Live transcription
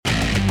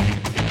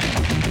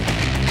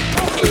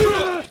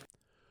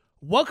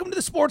Welcome to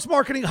the Sports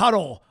Marketing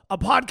Huddle, a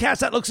podcast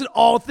that looks at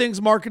all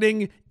things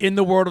marketing in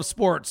the world of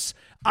sports.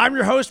 I'm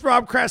your host,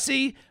 Rob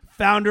Cressy,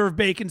 founder of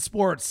Bacon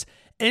Sports.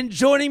 And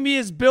joining me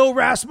is Bill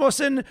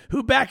Rasmussen,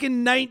 who back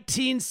in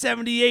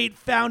 1978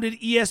 founded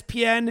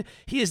ESPN.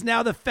 He is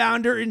now the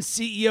founder and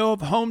CEO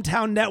of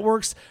Hometown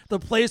Networks, the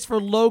place for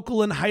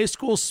local and high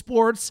school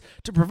sports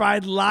to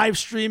provide live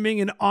streaming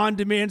and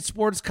on-demand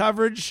sports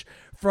coverage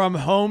from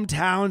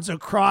hometowns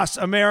across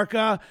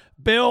America.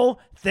 Bill,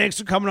 thanks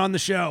for coming on the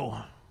show.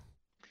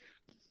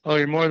 Oh,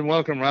 you're more than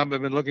welcome, Rob.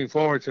 I've been looking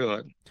forward to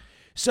it.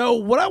 So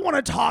what I want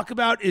to talk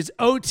about is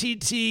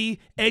OTT,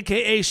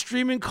 aka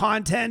streaming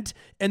content,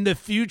 and the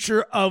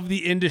future of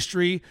the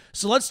industry.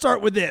 So let's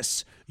start with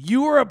this.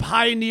 You are a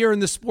pioneer in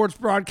the sports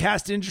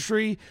broadcast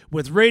industry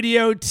with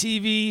radio,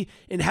 TV,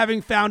 and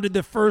having founded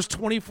the first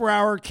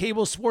 24-hour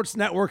cable sports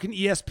network in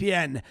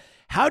ESPN.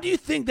 How do you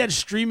think that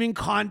streaming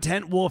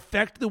content will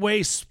affect the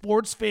way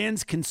sports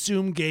fans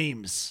consume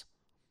games?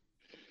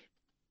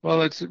 Well,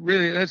 that's a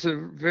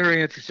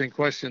very interesting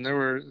question.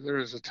 There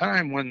was a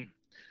time when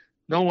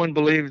no one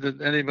believed that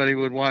anybody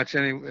would watch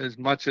as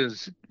much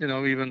as,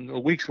 even a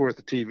week's worth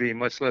of TV,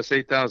 much less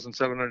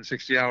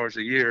 8,760 hours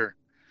a year.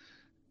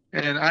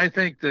 And I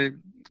think the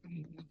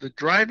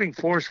driving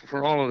force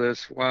for all of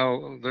this,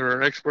 while there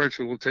are experts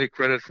who will take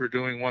credit for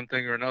doing one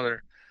thing or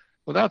another,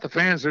 without the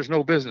fans, there's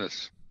no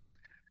business.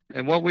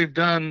 And what we've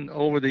done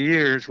over the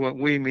years, what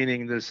we,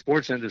 meaning the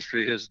sports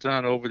industry, has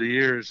done over the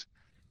years,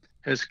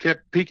 has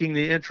kept piquing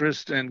the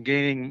interest and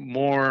gaining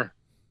more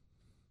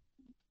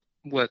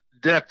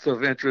depth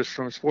of interest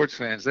from sports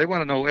fans. They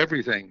want to know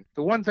everything.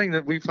 The one thing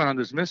that we found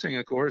is missing,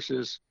 of course,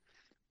 is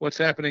what's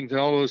happening to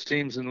all those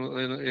teams in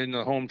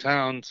the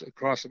hometowns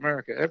across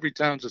America. Every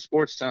town's a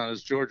sports town,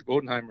 as George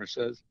Bodenheimer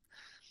says.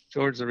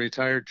 George, the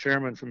retired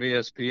chairman from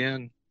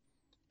ESPN,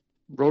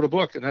 wrote a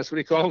book, and that's what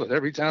he called it.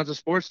 Every town's a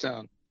sports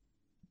town.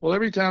 Well,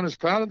 every town is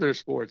proud of their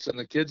sports, and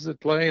the kids that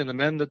play, and the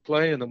men that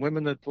play, and the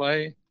women that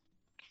play.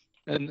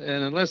 And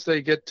unless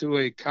they get to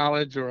a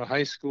college or a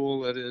high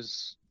school that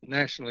is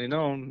nationally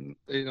known,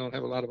 they don't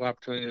have a lot of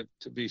opportunity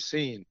to be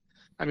seen.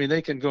 I mean,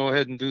 they can go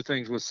ahead and do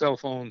things with cell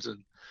phones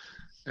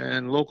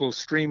and local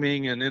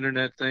streaming and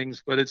internet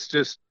things, but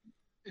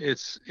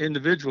it's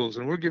individuals,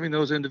 and we're giving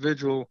those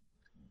individuals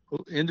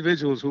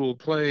who will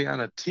play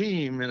on a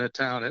team in a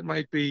town. It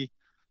might be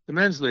the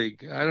men's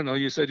league. I don't know.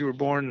 You said you were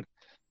born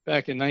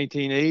back in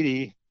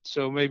 1980.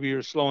 So maybe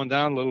you're slowing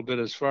down a little bit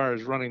as far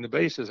as running the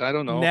bases. I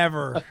don't know.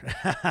 Never.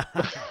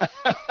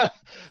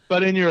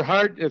 But in your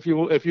heart, if you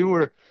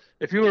were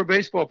a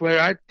baseball player,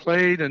 I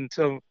played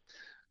until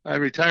I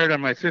retired on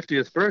my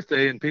 50th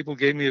birthday, and people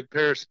gave me a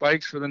pair of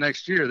spikes for the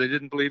next year. They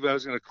didn't believe I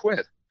was going to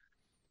quit.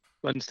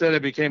 But instead, I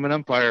became an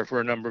umpire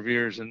for a number of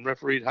years and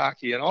refereed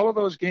hockey. And all of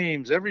those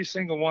games, every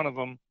single one of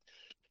them,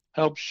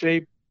 helped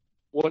shape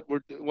what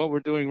we're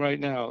doing right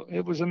now.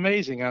 It was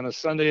amazing. On a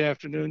Sunday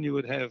afternoon, you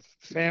would have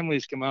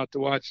families come out to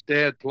watch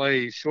dad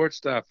play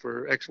shortstop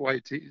for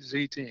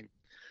XYZ team.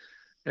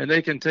 And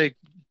they can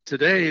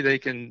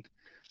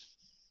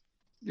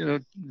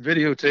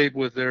videotape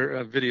with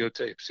their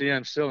videotape. See,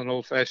 I'm still an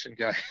old-fashioned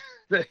guy.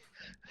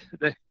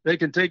 they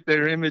can take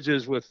their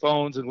images with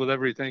phones and with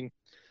everything.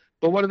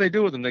 But what do they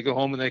do with them? They go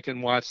home and they can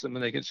watch them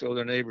and they can show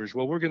their neighbors.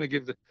 Well, we're going to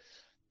give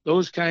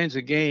those kinds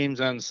of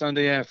games on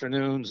Sunday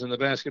afternoons and the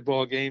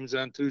basketball games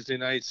on Tuesday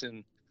nights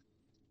and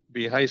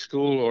be high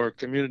school or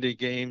community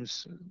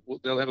games.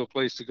 They'll have a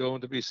place to go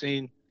and to be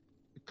seen.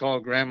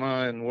 Call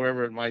grandma and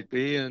wherever it might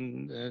be,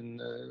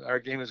 and our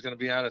game is going to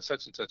be on at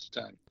such and such a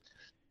time.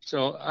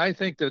 So I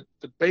think that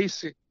the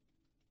basic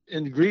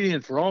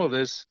ingredient for all of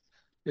this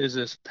is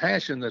this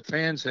passion that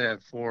fans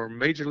have for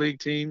major league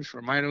teams,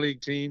 for minor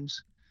league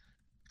teams,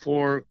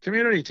 for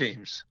community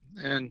teams.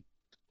 And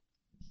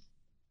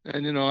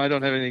I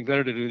don't have anything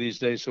better to do these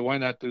days, so why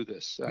not do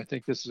this? I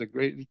think this is a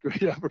great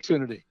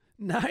opportunity.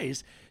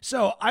 Nice.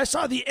 So I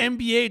saw the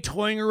NBA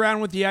toying around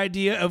with the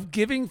idea of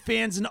giving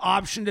fans an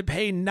option to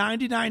pay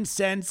 99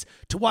 cents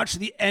to watch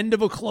the end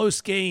of a close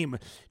game.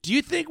 Do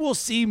you think we'll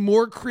see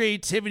more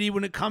creativity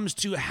when it comes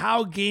to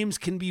how games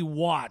can be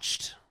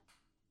watched?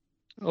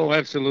 Oh,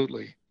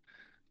 absolutely.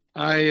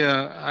 I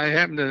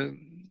happen to,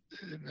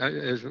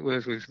 as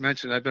we've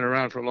mentioned, I've been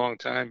around for a long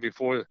time.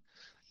 Before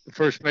the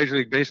first Major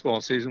League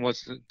Baseball season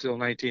was until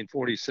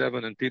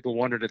 1947, and people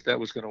wondered if that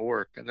was going to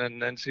work. And then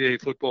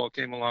NCAA football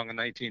came along in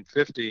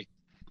 1950.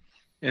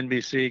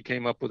 NBC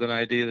came up with an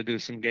idea to do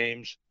some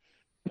games.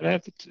 And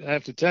I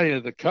have to tell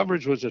you, the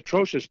coverage was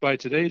atrocious by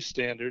today's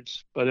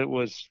standards, but it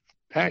was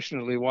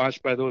passionately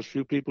watched by those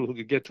few people who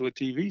could get to a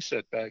TV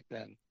set back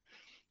then.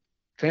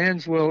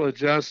 Fans will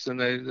adjust, and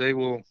they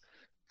will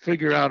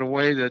figure out a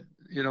way that,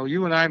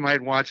 you and I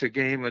might watch a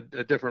game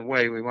a different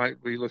way. We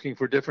might be looking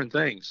for different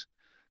things.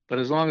 But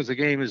as long as the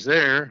game is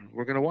there,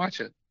 we're going to watch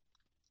it.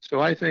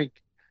 So I think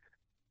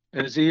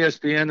as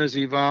ESPN has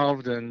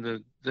evolved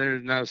and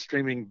they're now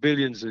streaming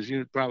billions, as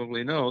you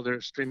probably know,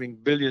 they're streaming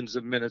billions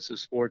of minutes of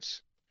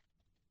sports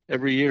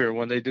every year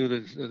when they do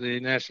the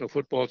National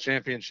Football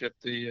Championship,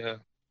 the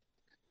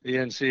the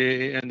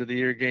NCAA end of the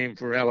year game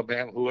for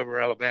Alabama, whoever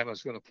Alabama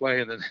is going to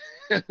play in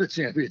the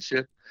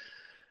championship.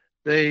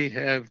 They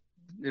have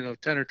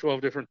 10 or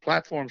 12 different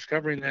platforms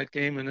covering that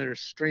game, and they're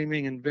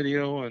streaming and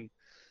video and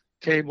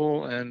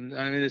cable, and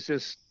I mean, it's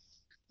just,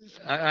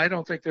 I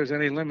don't think there's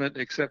any limit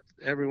except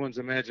everyone's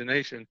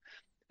imagination.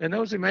 And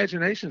those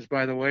imaginations,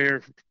 by the way,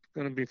 are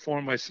going to be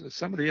formed by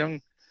some of the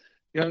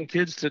young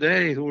kids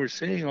today who are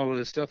seeing all of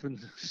this stuff and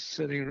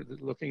sitting,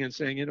 looking and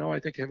saying, I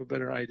think I have a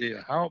better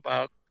idea. How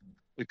about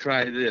we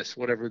try this,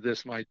 whatever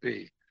this might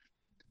be?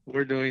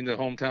 We're doing the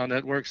Hometown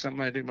Network.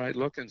 Somebody might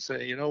look and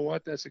say, you know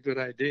what, that's a good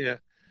idea,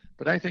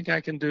 but I think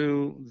I can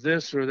do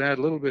this or that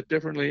a little bit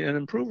differently and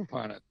improve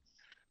upon it.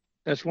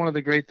 That's one of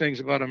the great things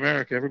about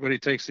America. Everybody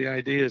takes the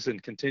ideas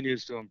and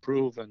continues to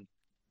improve, and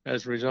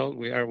as a result,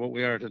 we are what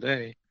we are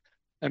today.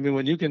 I mean,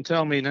 when you can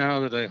tell me now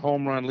that a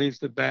home run leaves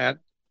the bat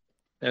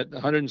at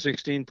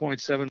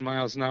 116.7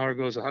 miles an hour,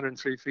 goes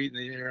 103 feet in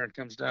the air, and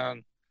comes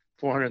down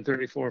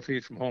 434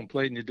 feet from home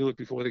plate, and you do it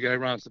before the guy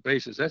rounds the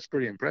bases, that's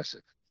pretty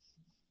impressive.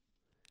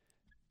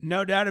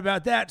 No doubt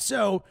about that.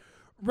 So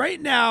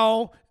right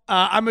now,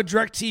 I'm a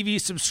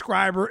DirecTV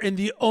subscriber, and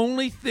the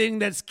only thing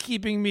that's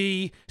keeping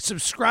me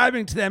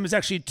subscribing to them is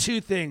actually two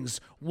things.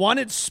 One,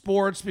 it's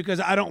sports, because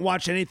I don't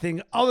watch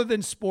anything other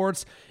than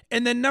sports.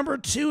 And then number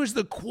two is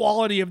the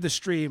quality of the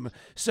stream.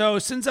 So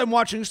since I'm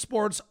watching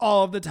sports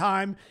all of the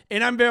time,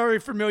 and I'm very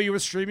familiar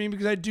with streaming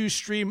because I do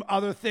stream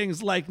other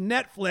things like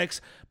Netflix,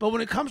 but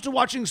when it comes to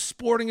watching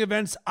sporting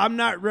events, I'm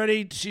not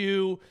ready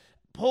to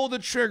pull the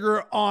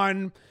trigger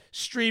on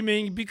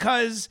streaming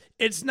because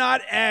it's not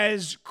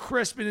as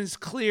crisp and as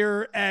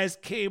clear as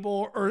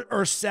cable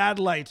or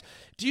satellite.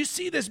 Do you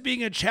see this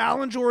being a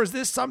challenge, or is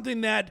this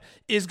something that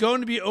is going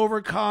to be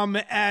overcome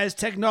as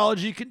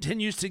technology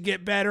continues to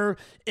get better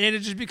and it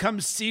just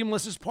becomes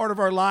seamless as part of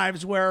our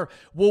lives, where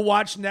we'll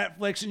watch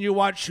Netflix and you'll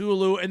watch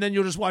Hulu and then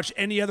you'll just watch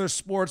any other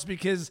sports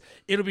because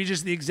it'll be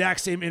just the exact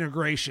same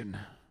integration?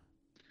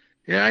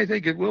 Yeah, I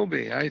think it will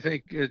be. I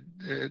think it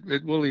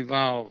will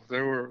evolve.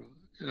 There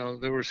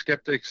were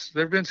skeptics.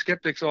 There have been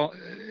skeptics all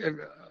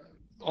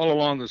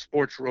along the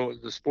sports road,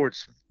 the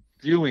sports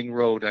viewing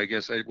road, I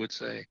guess I would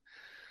say.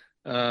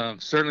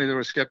 Certainly there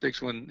were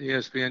skeptics when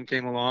ESPN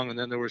came along, and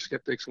then there were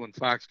skeptics when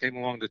Fox came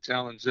along to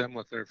challenge them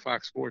with their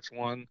Fox Sports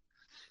 1.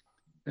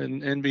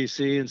 And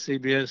NBC and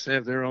CBS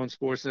have their own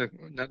sports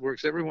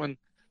networks. Everyone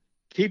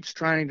keeps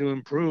trying to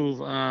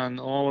improve on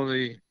all of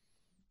the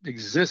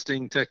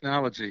existing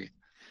technology.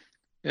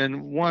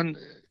 And one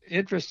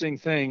interesting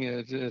thing,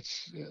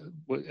 it's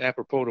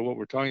apropos to what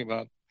we're talking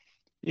about.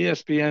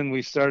 ESPN,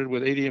 we started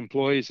with 80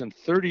 employees, and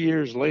 30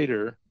 years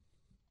later,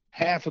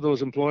 half of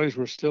those employees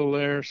were still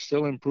there,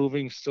 still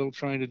improving, still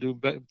trying to do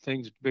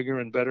things bigger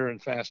and better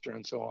and faster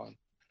and so on.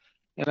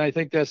 And I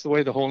think that's the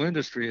way the whole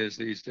industry is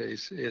these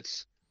days.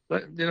 It's,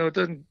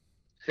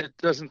 it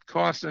doesn't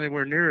cost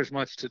anywhere near as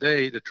much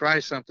today to try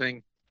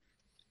something.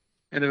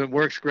 And if it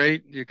works,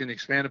 great, you can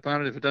expand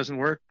upon it. If it doesn't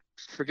work,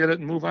 forget it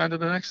and move on to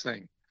the next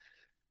thing.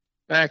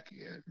 Back,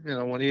 when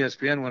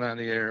ESPN went on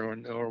the air,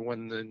 or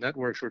when the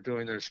networks were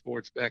doing their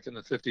sports back in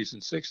the 50s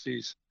and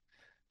 60s,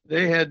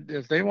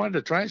 if they wanted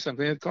to try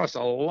something, it cost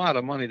a lot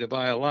of money to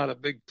buy a lot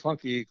of big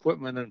clunky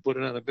equipment and put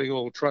it on a big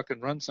old truck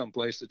and run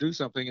someplace to do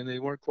something, and they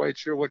weren't quite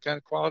sure what kind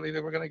of quality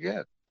they were going to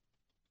get.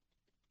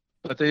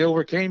 But they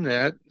overcame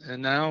that, and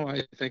now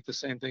I think the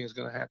same thing is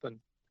going to happen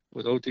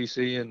with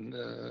OTC and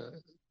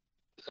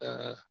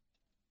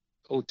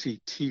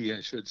OTT,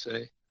 I should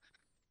say.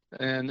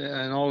 And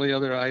all the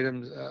other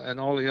items and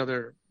all the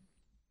other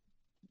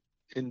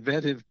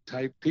inventive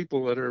type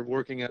people that are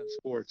working on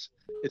sports.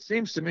 It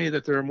seems to me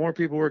that there are more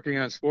people working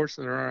on sports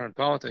than there are on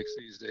politics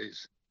these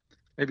days.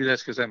 Maybe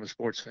that's because I'm a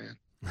sports fan.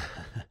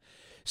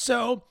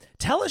 So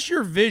tell us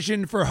your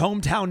vision for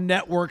Hometown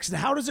Networks and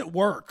how does it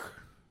work?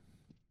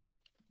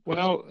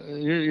 Well,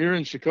 you're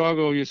in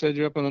Chicago. You said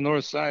you're up on the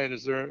north side.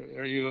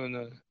 Are you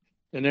in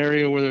an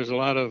area where there's a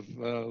lot of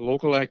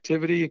local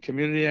activity,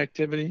 community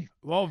activity?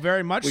 Well,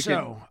 very much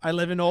so. I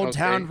live in Old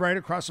Town, right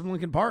across from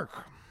Lincoln Park.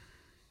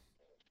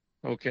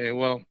 Okay,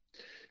 well,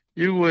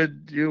 you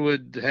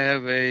would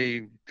have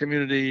a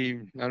community,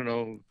 I don't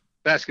know,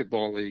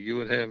 basketball league. You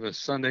would have a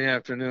Sunday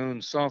afternoon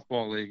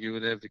softball league. You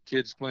would have the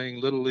kids playing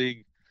Little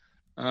League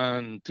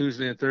on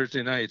Tuesday and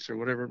Thursday nights or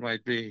whatever it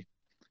might be.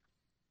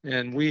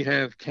 And we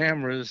have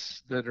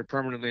cameras that are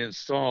permanently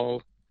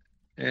installed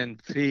and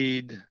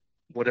feed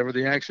whatever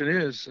the action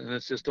is, and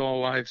it's just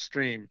all live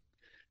stream.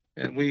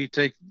 And we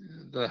take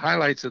the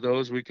highlights of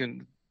those, we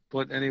can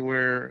put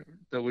anywhere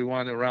that we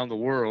want around the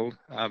world,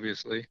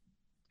 obviously.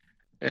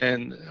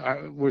 And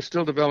we're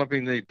still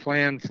developing the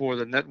plan for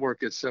the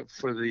network itself,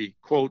 for the,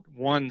 quote,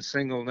 one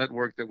single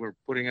network that we're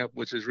putting up,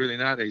 which is really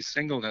not a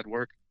single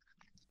network.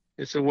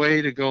 It's a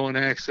way to go and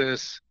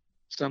access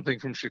something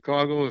from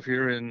Chicago if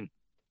you're in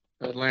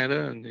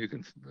Atlanta, and you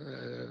can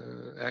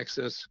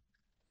access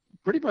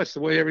pretty much the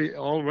way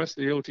all the rest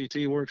of the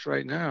OTT works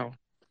right now.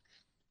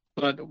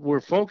 But we're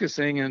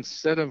focusing,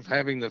 instead of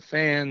having the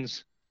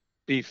fans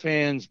be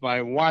fans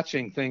by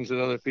watching things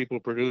that other people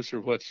produce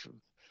or what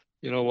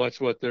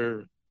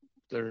they're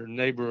their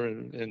neighbor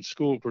in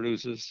school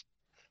produces.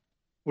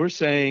 We're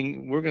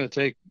saying we're going to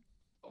take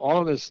all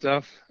of this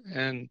stuff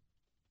and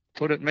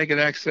make it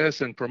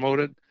access and promote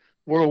it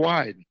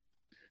worldwide.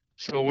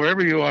 So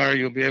wherever you are,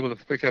 you'll be able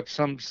to pick up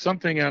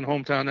something on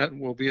Hometown Net.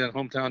 Will be on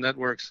Hometown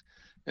Networks,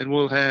 and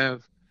we'll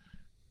have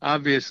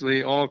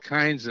obviously all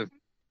kinds of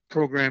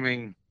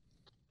programming.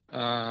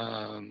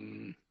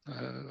 I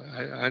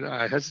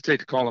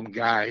hesitate to call them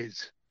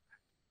guides,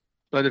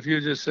 but if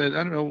you just said,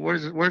 I don't know,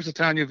 where's the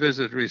town you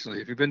visited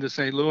recently? If you've been to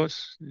St.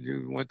 Louis,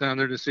 you went down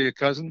there to see a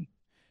cousin,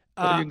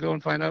 well, you can go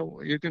and find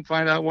out. You can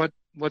find out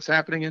what's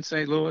happening in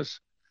St. Louis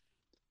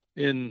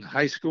in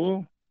high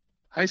school.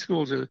 High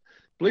schools are,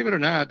 believe it or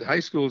not, high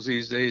schools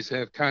these days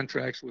have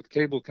contracts with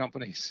cable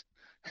companies,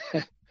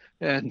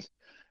 and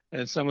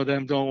some of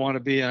them don't want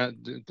to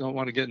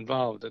get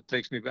involved. That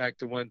takes me back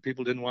to when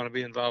people didn't want to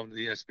be involved in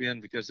the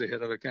ESPN because they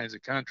had other kinds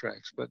of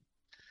contracts. But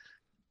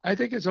I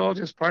think it's all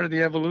just part of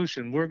the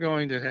evolution. There are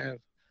going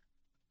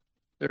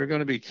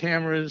to be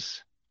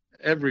cameras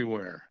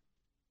everywhere,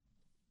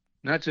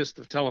 not just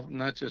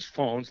not just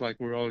phones like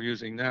we're all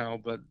using now,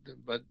 but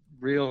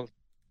real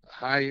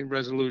high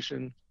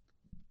resolution.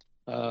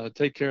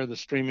 Take care of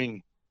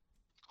the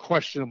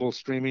questionable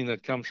streaming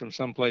that comes from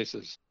some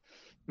places.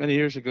 Many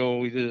years ago,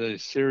 we did a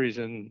series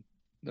in,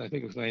 I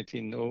think it was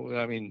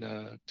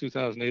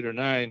 2008 or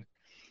 9.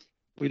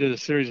 We did a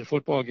series of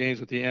football games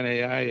with the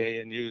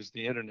NAIA and used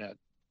the internet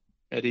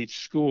at each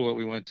school that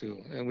we went to.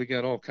 And we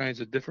got all kinds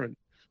of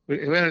we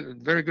had a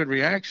very good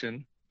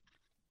reaction,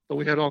 but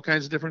we had all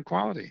kinds of different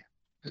quality.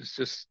 It's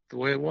just the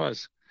way it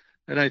was.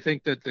 And I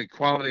think that the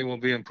quality will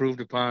be improved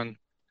upon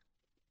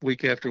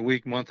week after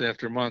week, month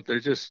after month.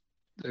 There's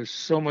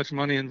so much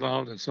money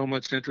involved and so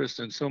much interest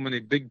and so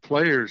many big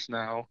players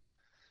now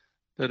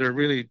that are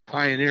really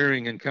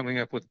pioneering and coming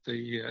up with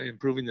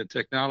improving the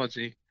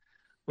technology,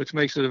 which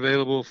makes it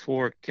available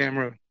for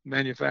camera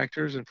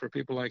manufacturers and for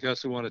people like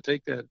us who want to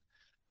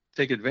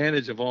take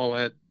advantage of all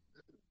that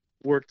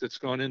work that's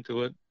gone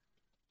into it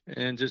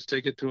and just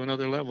take it to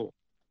another level.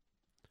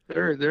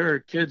 There are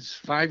kids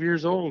 5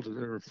 years old,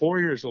 or 4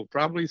 years old,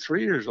 probably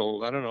 3 years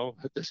old, I don't know,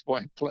 at this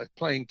point,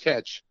 playing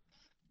catch.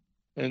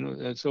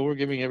 And so we're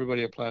giving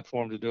everybody a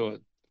platform to do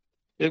it.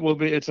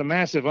 It's a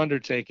massive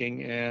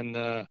undertaking,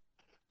 and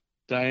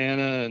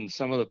Diana and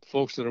some of the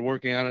folks that are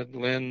working on it,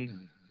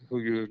 Lynn, who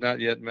you've not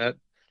yet met,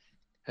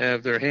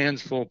 have their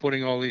hands full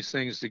putting all these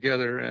things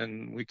together,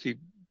 and we keep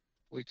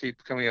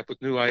coming up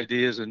with new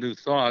ideas and new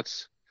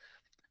thoughts.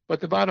 But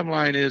the bottom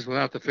line is,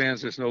 without the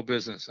fans, there's no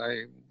business.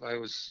 I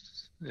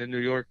was in New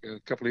York a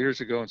couple of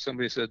years ago, and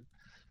somebody said,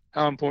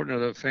 how important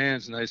are the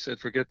fans? And I said,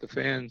 forget the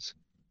fans.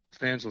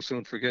 Fans will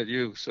soon forget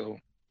you. So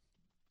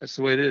that's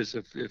the way it is.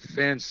 If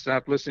fans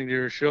stop listening to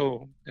your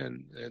show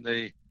and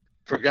they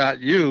forgot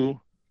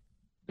you,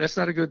 that's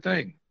not a good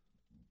thing.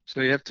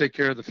 So you have to take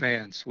care of the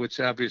fans,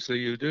 which obviously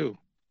you do.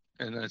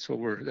 And that's where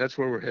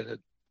we're headed.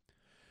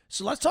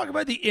 So let's talk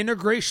about the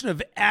integration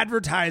of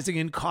advertising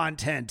and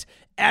content.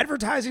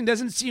 Advertising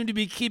doesn't seem to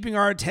be keeping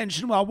our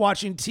attention while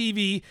watching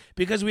TV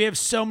because we have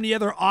so many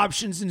other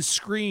options and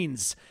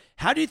screens.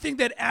 How do you think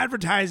that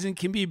advertising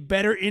can be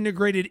better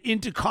integrated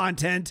into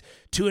content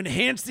to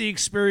enhance the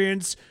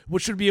experience,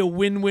 which would be a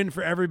win-win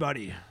for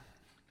everybody?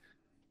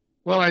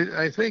 Well,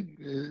 I think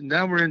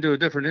now we're into a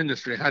different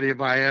industry. How do you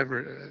buy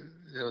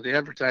the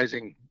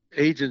advertising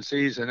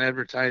agencies and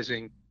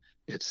advertising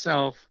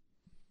itself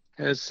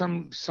has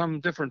some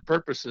different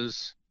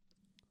purposes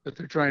that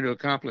they're trying to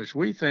accomplish.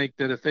 We think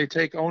that if they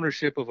take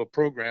ownership of a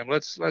program,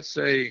 let's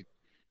say,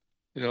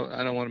 I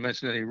don't want to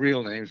mention any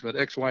real names, but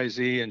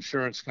XYZ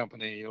insurance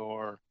company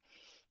or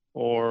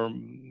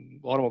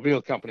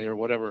automobile company or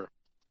whatever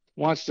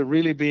wants to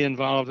really be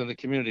involved in the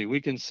community,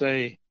 we can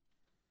say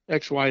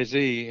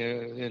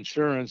XYZ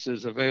insurance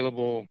is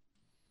available,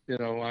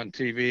 on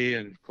TV,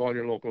 and call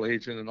your local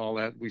agent and all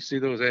that. We see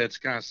those ads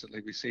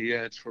constantly. We see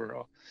ads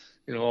for,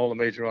 all the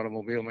major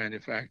automobile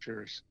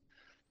manufacturers.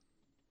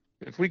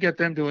 If we get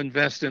them to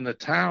invest in the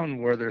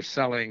town where they're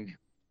selling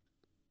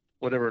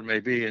whatever it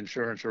may be,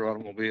 insurance or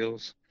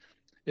automobiles,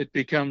 it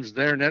becomes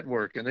their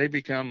network and they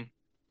become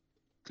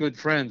good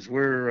friends.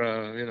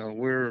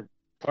 We're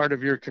part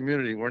of your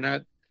community.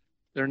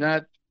 They're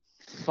not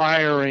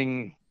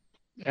firing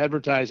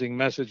advertising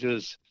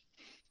messages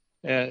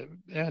at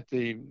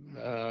the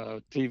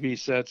TV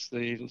sets,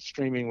 the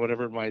streaming,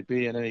 whatever it might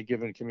be in any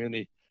given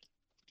community.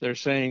 They're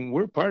saying,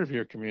 we're part of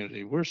your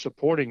community. We're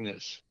supporting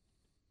this.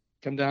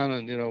 Come down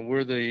and,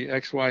 we're the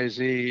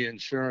XYZ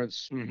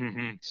insurance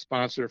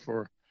sponsor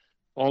for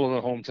all of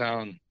the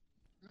hometown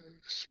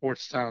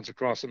sports towns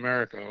across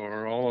America,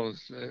 or all of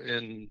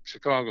in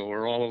Chicago,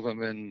 or all of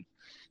them in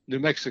New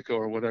Mexico,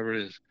 or whatever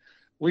it is.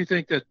 We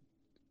think that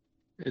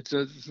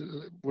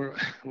we're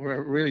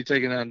really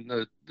taking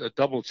on a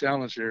double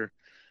challenge here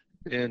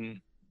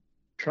in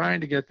trying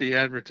to get the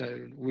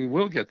advertising. We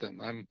will get them.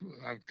 I'm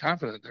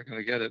confident they're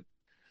going to get it.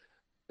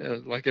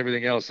 Like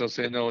everything else, they'll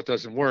say, no, it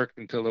doesn't work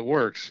until it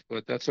works,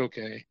 but that's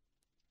okay.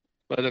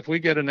 But if we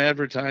get an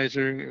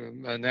advertiser,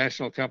 a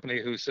national company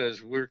who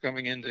says, we're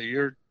coming into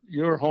your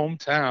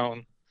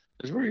hometown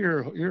is we're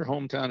your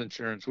hometown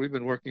insurance. We've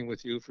been working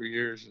with you for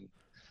years,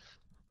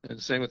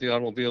 and same with the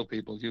automobile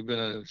people. You've been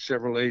a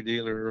Chevrolet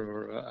dealer,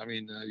 or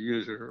a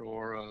user,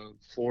 or a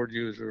Ford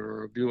user,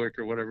 or a Buick,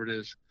 or whatever it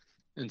is,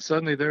 and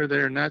suddenly they're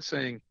there not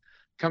saying,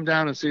 "Come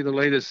down and see the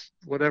latest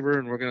whatever,"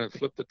 and we're going to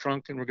flip the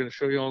trunk and we're going to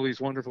show you all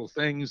these wonderful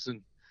things,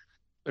 and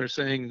they're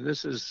saying,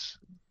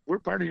 we're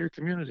part of your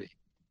community.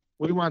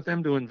 We want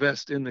them to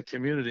invest in the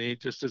community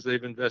just as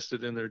they've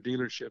invested in their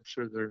dealerships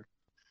or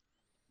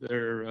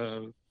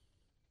their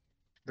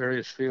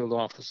various field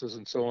offices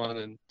and so on,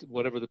 and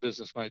whatever the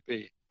business might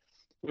be.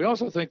 We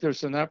also think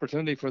there's an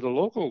opportunity for the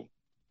local,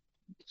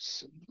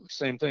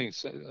 same thing,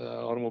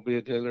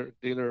 automobile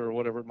dealer or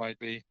whatever it might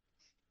be,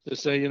 to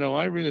say,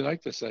 I really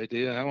like this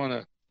idea.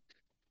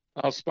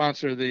 I'll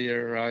sponsor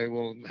or I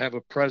will have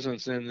a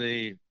presence in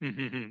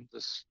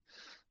this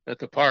at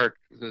the park,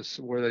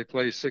 where they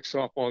play 6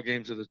 softball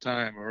games at a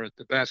time, or at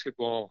the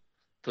basketball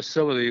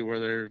facility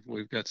where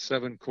we've got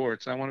 7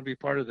 courts. I want to be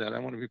part of that. I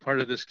want to be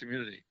part of this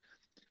community.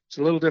 It's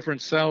a little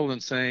different sell than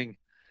saying,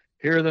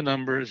 here are the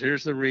numbers,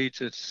 here's the reach,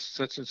 it's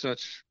such and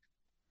such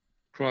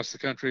across the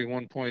country,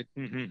 1 point,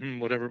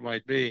 whatever it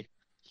might be.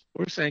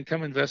 We're saying,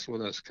 come invest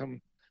with us,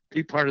 come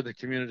be part of the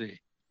community.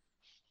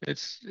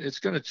 It's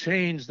going to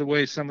change the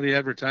way some of the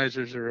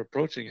advertisers are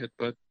approaching it,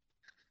 but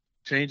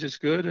change is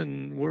good,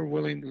 and we're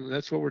willing.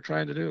 That's what we're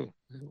trying to do.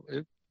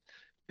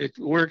 It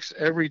works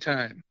every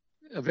time,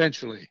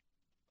 eventually.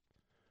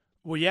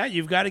 Well, yeah,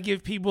 you've got to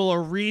give people a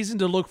reason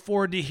to look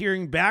forward to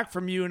hearing back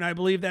from you. And I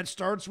believe that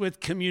starts with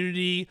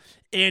community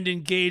and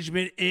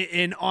engagement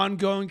and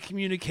ongoing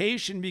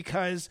communication,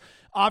 because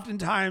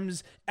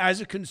oftentimes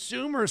as a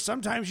consumer,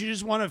 sometimes you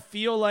just want to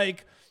feel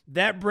like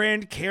that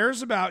brand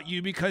cares about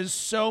you, because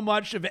so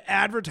much of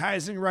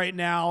advertising right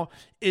now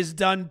is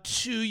done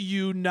to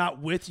you, not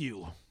with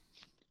you.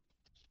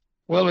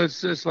 Well,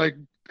 it's just like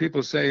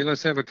people say,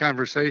 let's have a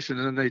conversation,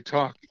 and then they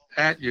talk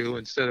at you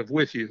instead of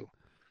with you.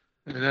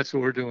 And that's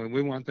what we're doing.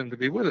 We want them to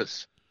be with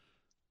us.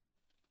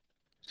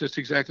 It's just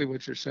exactly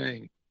what you're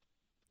saying.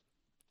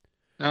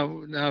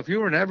 Now, if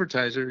you were an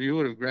advertiser, you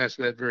would have grasped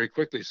that very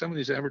quickly. Some of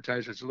these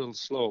advertisers are a little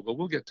slow, but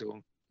we'll get to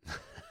them.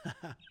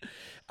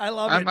 I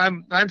love it.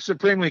 I'm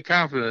supremely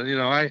confident.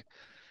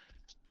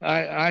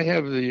 I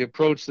have the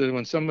approach that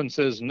when someone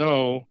says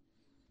no,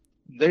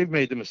 they've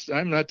made the mistake.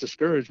 I'm not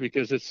discouraged,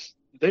 because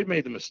they've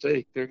made the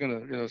mistake. They're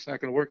gonna, it's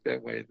not gonna work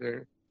that way.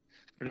 They're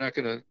not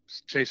gonna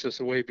chase us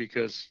away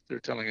because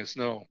they're telling us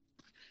no.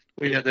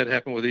 We had that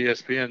happen with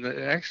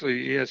ESPN.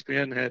 Actually,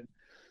 ESPN had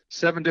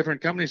 7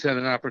 different companies had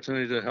an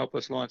opportunity to help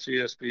us launch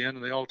ESPN,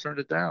 and they all turned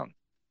it down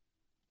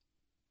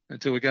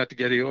until we got to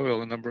Getty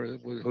Oil,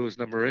 who was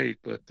number 8.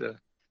 But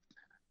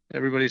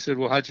everybody said,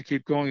 "Well, how'd you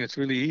keep going? It's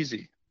really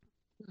easy."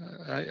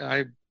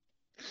 I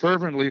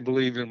fervently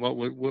believed in what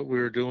we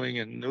were doing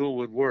and knew it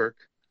would work.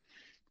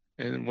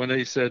 And when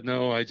they said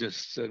no, I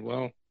just said,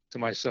 well, to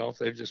myself,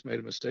 they've just made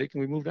a mistake,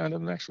 and we moved on to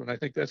the next one. I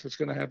think that's what's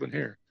going to happen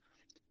here.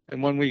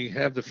 And when we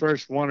have the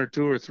first 1 or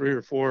 2 or 3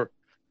 or 4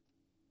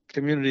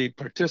 community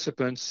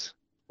participants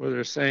where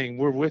they're saying,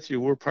 we're with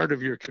you, we're part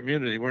of your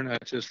community, we're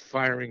not just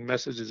firing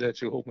messages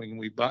at you hoping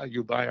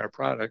you buy our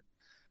product,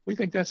 we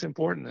think that's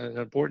important, an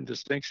important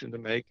distinction to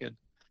make.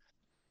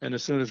 And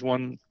as soon as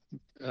one,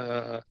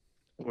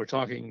 we're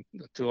talking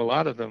to a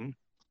lot of them,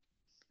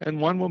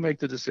 and one will make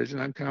the decision,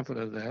 I'm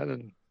confident of that,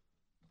 and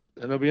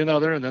then there'll be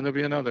another, and then there'll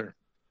be another.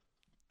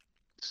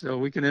 So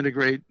we can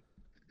integrate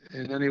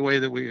in any way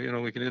that we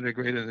can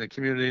integrate in the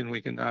community, and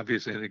we can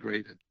obviously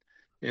integrate it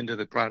into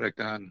the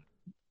product on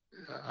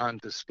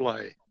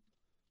display.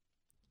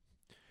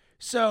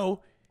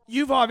 So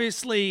you've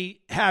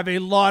obviously have a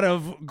lot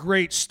of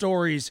great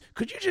stories.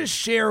 Could you just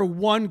share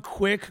one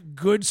quick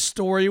good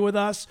story with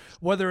us,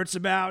 whether it's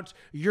about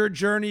your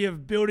journey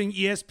of building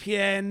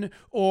ESPN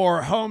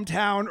or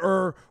hometown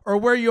or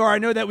where you are? I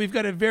know that we've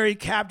got a very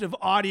captive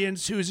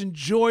audience who's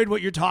enjoyed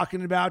what you're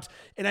talking about,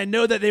 and I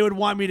know that they would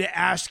want me to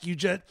ask you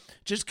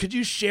just could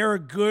you share a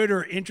good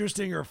or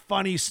interesting or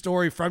funny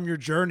story from your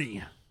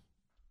journey?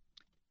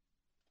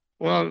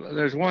 Well,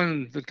 there's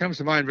one that comes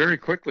to mind very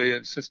quickly.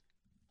 It's just,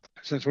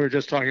 since we were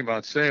just talking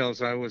about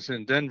sales, I was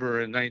in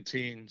Denver in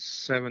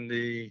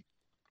 1978,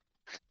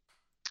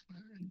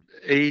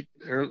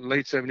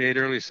 late 78,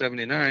 early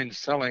 79,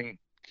 selling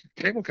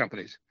cable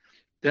companies.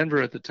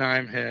 Denver at the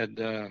time had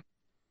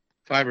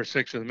 5 or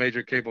 6 of the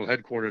major cable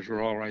headquarters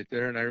were all right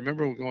there. And I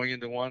remember going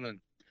into one,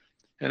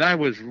 and I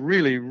was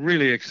really,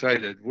 really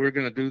excited. We're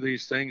going to do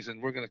these things, and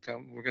we're going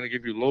to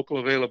give you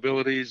local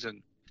availabilities.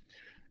 And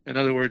in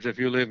other words, if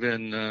you live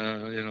in,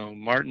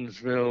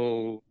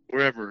 Martinsville,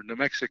 wherever, New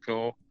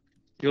Mexico,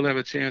 you'll have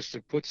a chance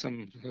to put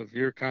some of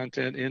your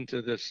content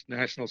into this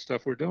national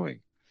stuff we're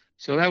doing.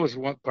 So that was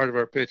one part of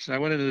our pitch. And I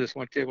went into this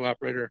one cable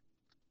operator,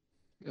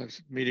 I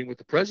was meeting with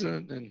the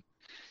president, and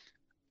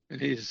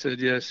he said,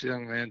 yes,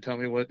 young man, tell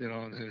me what,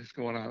 is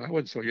going on. I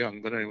wasn't so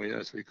young, but anyway,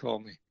 that's what he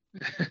called me.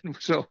 And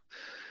so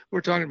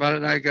we're talking about it,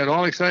 and I got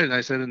all excited. And I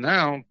said, and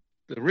now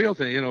the real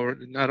thing,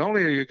 not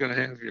only are you going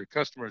to have your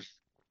customers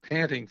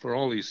panting for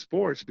all these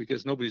sports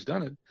because nobody's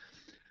done it,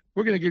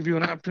 we're going to give you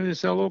an opportunity to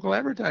sell local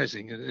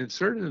advertising and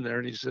insert it in there.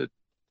 And he said,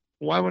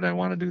 why would I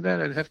want to do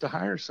that? I'd have to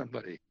hire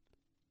somebody.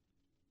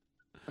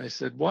 I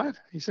said, what?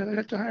 He said, I'd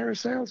have to hire a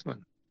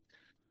salesman.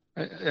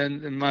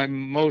 And my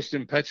most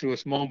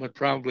impetuous moment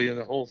probably in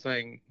the whole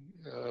thing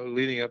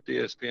leading up to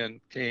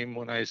ESPN came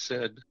when I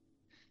said,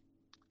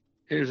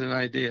 here's an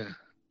idea.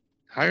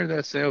 Hire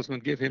that salesman,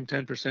 give him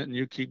 10% and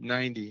you keep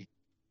 90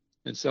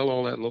 and sell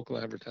all that local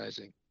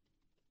advertising.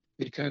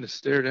 He kind of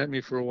stared at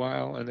me for a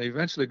while and they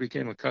eventually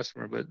became a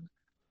customer, but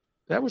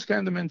that was kind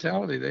of the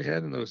mentality they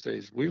had in those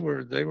days.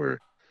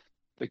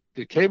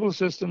 The cable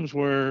systems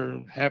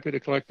were happy to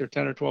collect their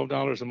 $10 or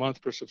 $12 a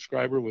month per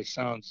subscriber, which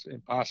sounds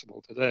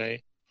impossible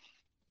today.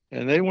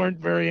 And they weren't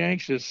very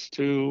anxious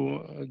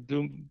to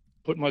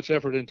put much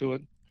effort into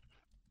it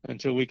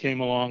until we came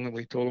along and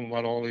we told them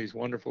about all these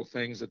wonderful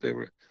things that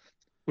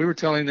we were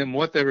telling them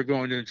what they were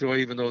going to enjoy,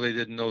 even though they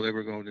didn't know they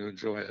were going to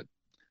enjoy it.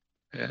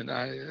 And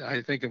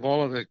I think of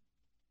all of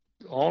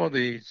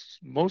the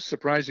most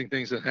surprising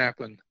things that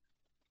happened,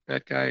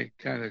 that guy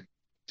kind of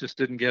just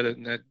didn't get it.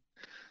 And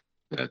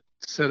that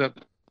set up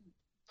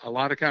a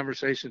lot of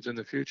conversations in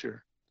the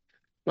future.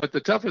 But the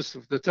toughest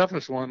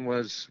one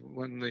was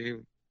when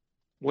the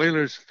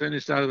Whalers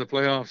finished out of the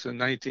playoffs in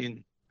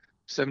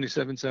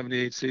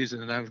 1977-78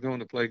 season, and I was going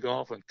to play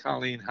golf, and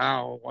Colleen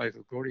Howe, wife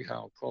of Gordie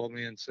Howe, called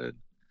me and said,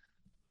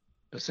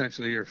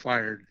 essentially, you're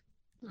fired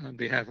on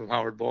behalf of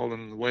Howard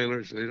Baldwin and the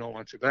Whalers. They don't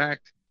want you back.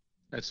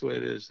 That's the way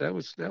it is. That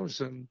was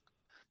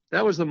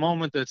the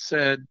moment that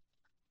said,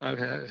 I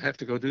have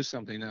to go do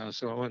something now.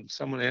 So when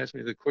someone asked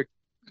me the quick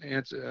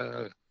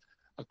answer,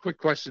 a quick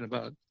question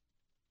about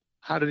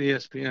how did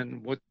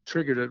ESPN, what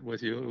triggered it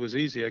with you? It was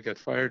easy. I got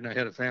fired and I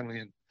had a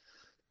family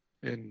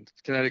in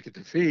Connecticut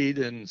to feed,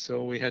 and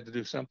so we had to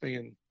do something,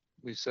 and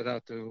we set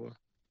out to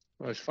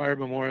I was fired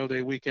Memorial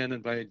Day weekend,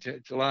 and by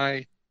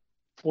July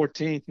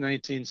 14th,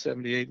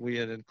 1978, we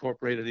had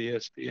incorporated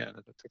ESPN, and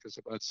it took us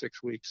about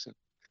 6 weeks, and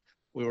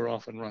we were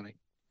off and running.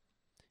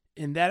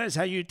 And that is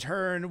how you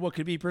turn what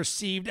could be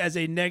perceived as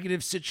a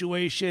negative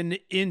situation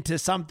into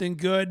something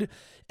good.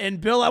 And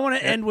Bill, I want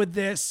to end with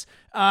this.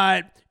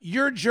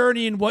 Your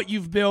journey and what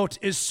you've built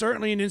is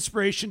certainly an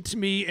inspiration to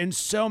me and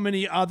so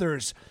many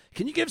others.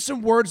 Can you give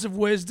some words of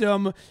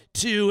wisdom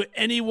to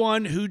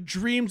anyone who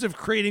dreams of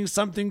creating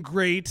something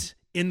great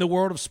in the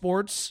world of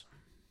sports?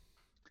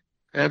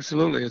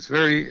 Absolutely. It's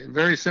very,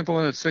 very simple,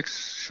 and it's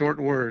 6 short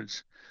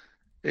words.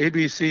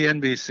 ABC,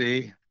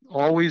 NBC,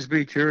 always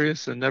be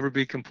curious and never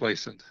be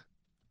complacent.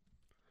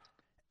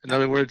 In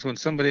other words, when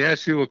somebody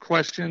asks you a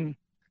question,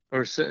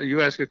 or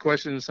you ask a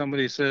question and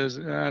somebody says,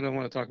 I don't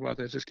want to talk about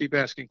that, just keep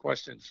asking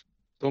questions.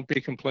 Don't be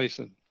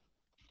complacent.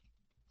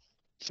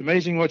 It's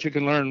amazing what you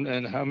can learn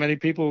and how many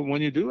people,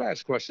 when you do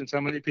ask questions, how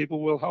many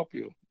people will help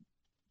you.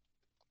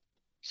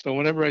 So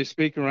whenever I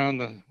speak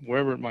around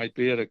wherever it might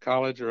be, at a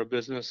college or a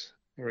business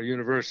or a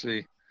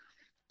university,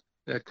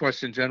 that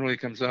question generally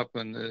comes up,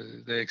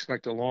 and they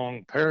expect a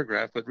long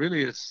paragraph, but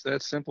really it's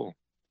that simple.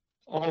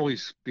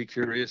 Always be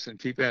curious and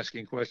keep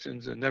asking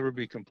questions and never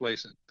be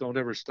complacent. Don't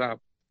ever stop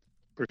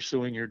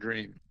pursuing your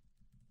dream.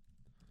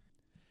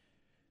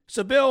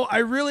 So, Bill, I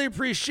really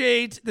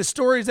appreciate the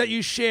stories that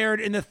you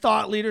shared and the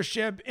thought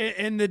leadership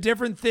and the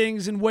different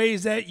things and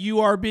ways that you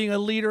are being a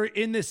leader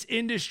in this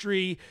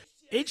industry.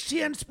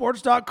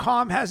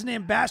 HTNsports.com has an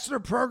ambassador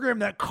program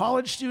that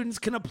college students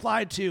can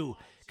apply to.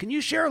 Can you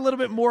share a little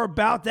bit more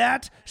about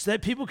that so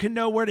that people can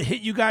know where to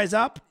hit you guys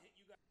up?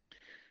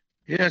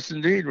 Yes,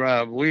 indeed,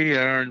 Rob. We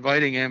are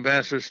inviting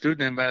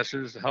student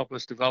ambassadors to help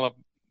us develop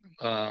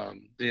across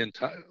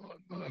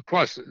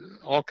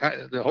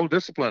the whole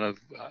discipline of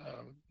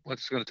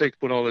what's going to take to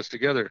put all this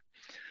together.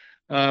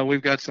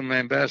 We've got some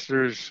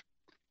ambassadors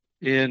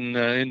in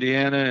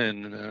Indiana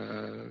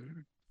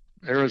and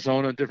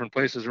Arizona, different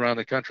places around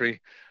the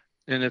country.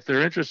 And if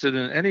they're interested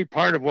in any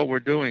part of what we're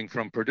doing,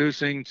 from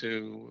producing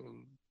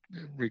to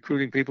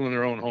recruiting people in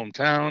their own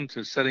hometown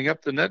to setting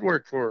up the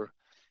network for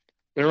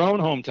their own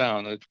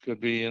hometown, it could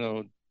be,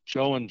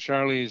 Joe and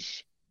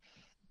Charlie's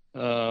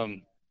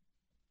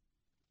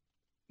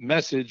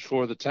message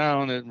for the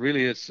town. And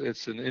really it's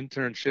an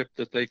internship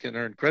that they can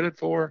earn credit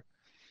for.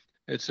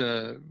 It's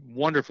a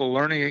wonderful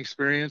learning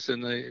experience,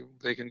 and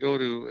they can go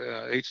to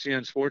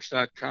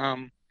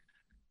htnsports.com,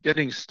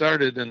 getting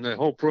started, and the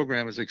whole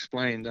program is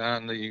explained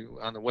on the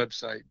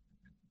website.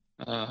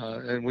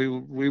 And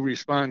we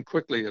respond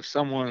quickly. If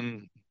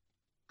someone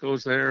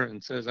goes there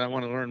and says, I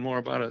want to learn more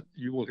about it,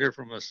 you will hear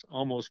from us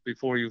almost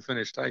before you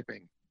finish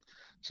typing.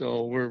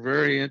 So we're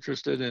very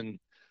interested in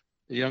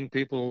the young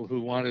people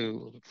who want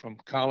to, from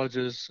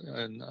colleges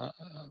and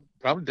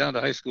probably down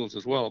to high schools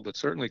as well, but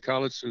certainly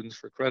college students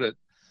for credit,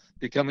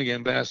 becoming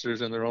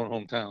ambassadors in their own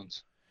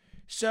hometowns.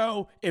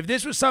 So if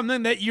this was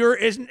something that you're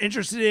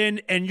interested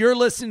in and you're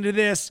listening to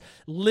this,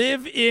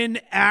 live in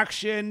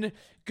action.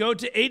 Go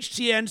to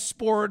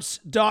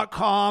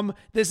htnsports.com.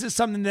 This is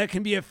something that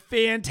can be a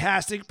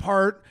fantastic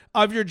part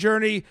of your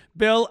journey.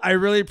 Bill, I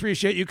really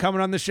appreciate you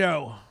coming on the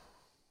show.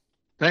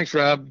 Thanks,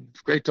 Rob.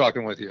 Great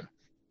talking with you.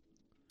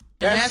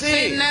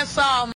 That's all.